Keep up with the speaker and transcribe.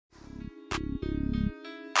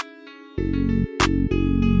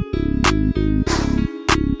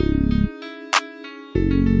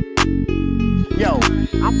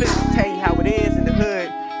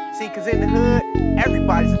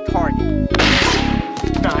target.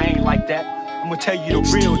 Nah, I ain't like that. I'm gonna tell you the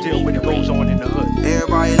real deal when it goes on in the hood.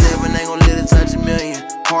 Everybody living ain't gon' live to touch a million.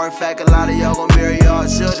 Hard fact, a lot of y'all gon' bury y'all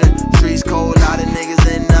children. Streets cold, a lot of niggas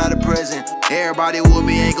in and out of prison. Everybody with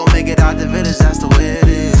me ain't gon' make it out the village. That's the way it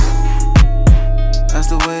is. That's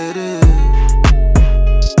the way it is.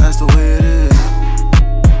 That's the way it is.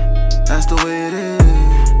 That's the way it is.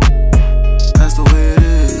 That's the way it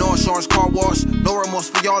is. No insurance, car wash, no remorse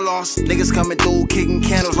for y'all loss. Niggas coming through, kicking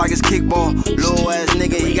candles like it's kickball. Little ass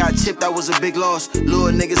nigga, he got chipped, that was a big loss.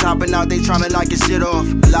 Little niggas hopping out, they tryna knock your shit off.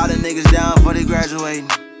 A lot of niggas down for they graduating.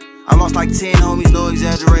 I lost like 10 homies, no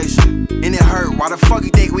exaggeration. And it hurt, why the fuck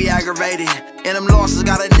you think we aggravated? And them losses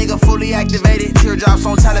got a nigga fully activated. Teardrops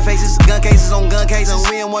on telefaces, gun cases on gun cases.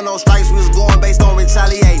 We ain't want no strikes, we was going based on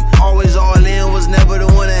retaliating. Always all in, was never the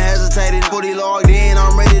one that hesitated. Fully logged in,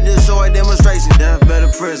 I'm ready to show a demonstration. Death, better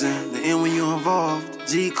prison, the end when you involved.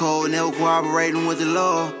 G-code, never cooperating with the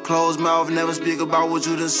law. Closed mouth, never speak about what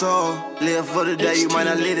you done saw. Live for the day, you might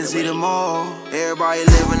not live to see them all. Everybody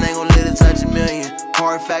living ain't gon' live to touch a million.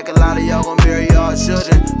 Hard fact, a lot of y'all gon' bury y'all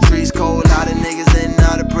children. Streets cold, a lot of niggas in and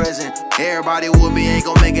out of prison. Everybody with me ain't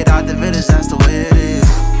gon' make it out the village. That's the way it is.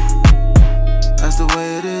 That's the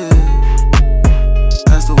way it is.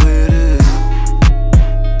 That's the way it is.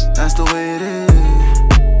 That's the way it is.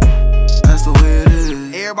 That's the way it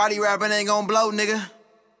is. Everybody rapping ain't gon' blow, nigga.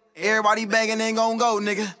 Everybody banging ain't gon' go,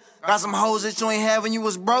 nigga. Got some hoes that you ain't had when you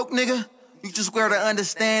was broke, nigga. You just swear to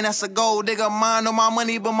understand that's a gold digger. Mind on my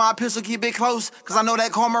money, but my pistol keep it close. Cause I know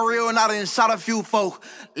that karma real and I done shot a few folk.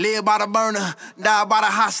 Live by the burner, die by the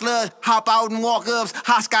hot slug. Hop out and walk ups,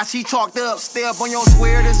 hot scotch he chalked up. Stay up on your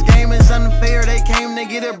square, this game is unfair. They came to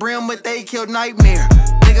get a brim, but they killed Nightmare.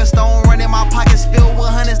 Niggas stone running, my pockets filled with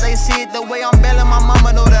hundreds. They see it the way I'm belling, my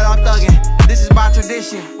mama know that I'm thugging. This is by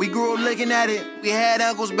tradition, we grew up looking at it. We had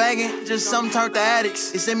uncles begging, just some turned to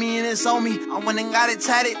addicts. They sent me and it's on me, I went and got it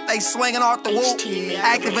tatted. They swinging off the whoop,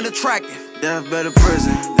 active and attractive. Death, better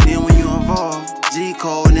prison, then when you involved.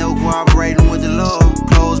 G-code, never cooperating with the law.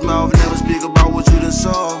 Closed mouth, never speak about what you done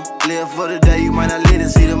saw. Live for the day, you might not live to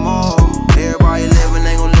see them all. Everybody living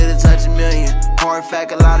ain't gon' live to touch a million. Hard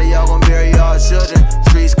fact, a lot of y'all gon' bury y'all children.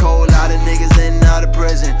 Streets cold, a lot of niggas in and out of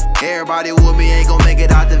prison. Everybody with me ain't gon' make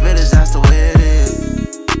it out the village. That's the way it is.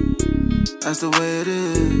 That's the way it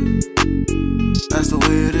is. That's the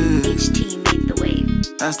way it is. HT made the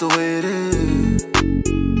wave. That's the way it is.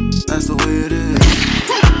 That's the way it is.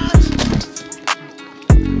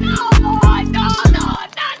 No, Lord, no,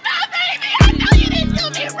 baby. I know you didn't do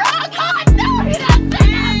me wrong. Lord, no, he doesn't.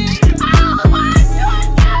 Oh, my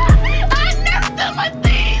God. I nerfed him with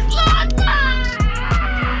these, Lord.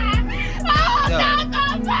 Oh, no,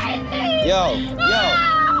 baby. Yo.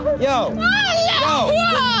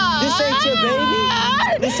 This ain't your baby.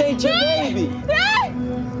 This ain't your baby.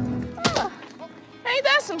 Ain't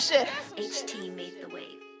that some shit? HT made the wave.